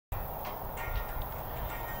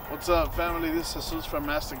What's up, family? This is Jesus from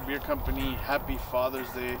Aztec Beer Company. Happy Father's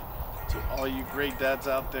Day to all you great dads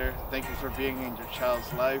out there. Thank you for being in your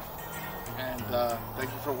child's life, and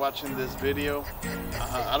thank you for watching this video.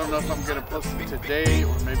 I don't know if I'm gonna post it today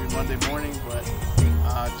or maybe Monday morning, but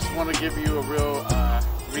I just want to give you a real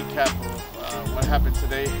recap of what happened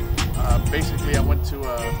today. Basically, I went to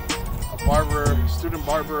a student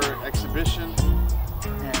barber exhibition,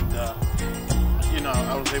 and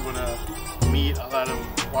I was able to meet a lot of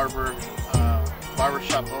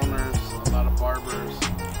barbershop owners, a lot of barbers.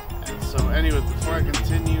 And so anyways, before I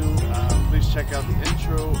continue, please check out the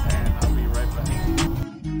intro and I'll be right back.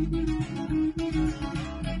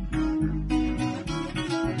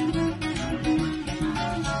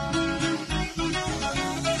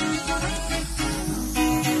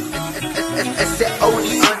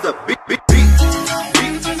 Only on the beat.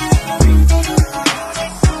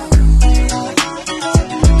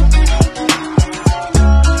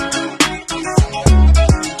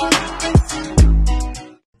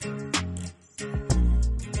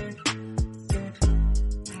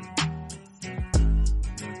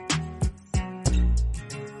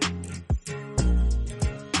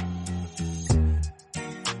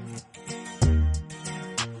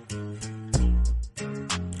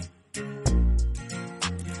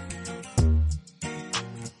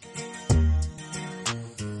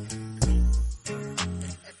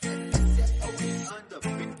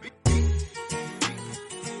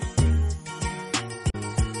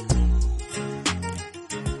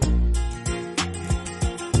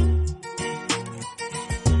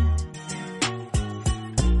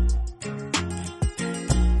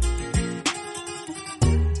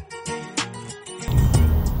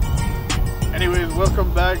 Anyways,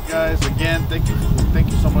 welcome back, guys. Again, thank you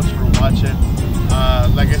so much for watching.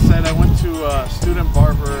 Like I said, I went to a student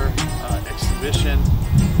barber exhibition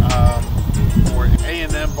for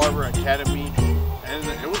A&M Barber Academy, and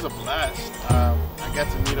it was a blast. I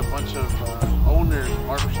got to meet a bunch of owners,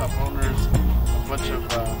 barbershop owners, a bunch of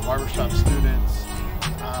barbershop students.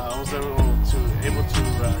 I was able to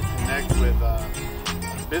connect with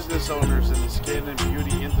business owners in the skin and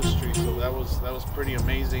beauty industry, so that was pretty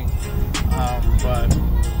amazing. But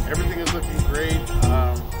everything is looking great.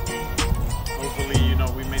 Hopefully,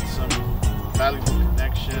 we made some valuable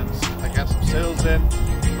connections. I got some sales in,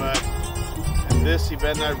 but in this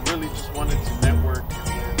event, I really just wanted to network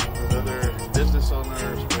with other business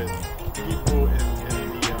owners, with people in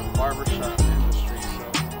the barbershop industry. So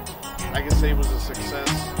I can say it was a success.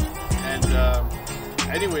 And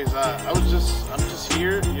anyways, I'm just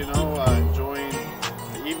here, enjoying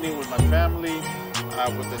the evening with my family,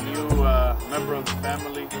 with a new member of the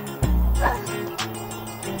family,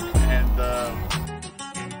 and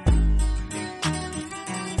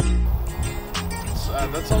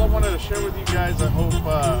that's all I wanted to share with you guys. I hope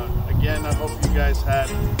you guys had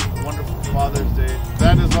a wonderful Father's Day.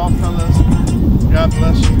 That is all, fellas. God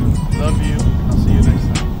bless you. Love you.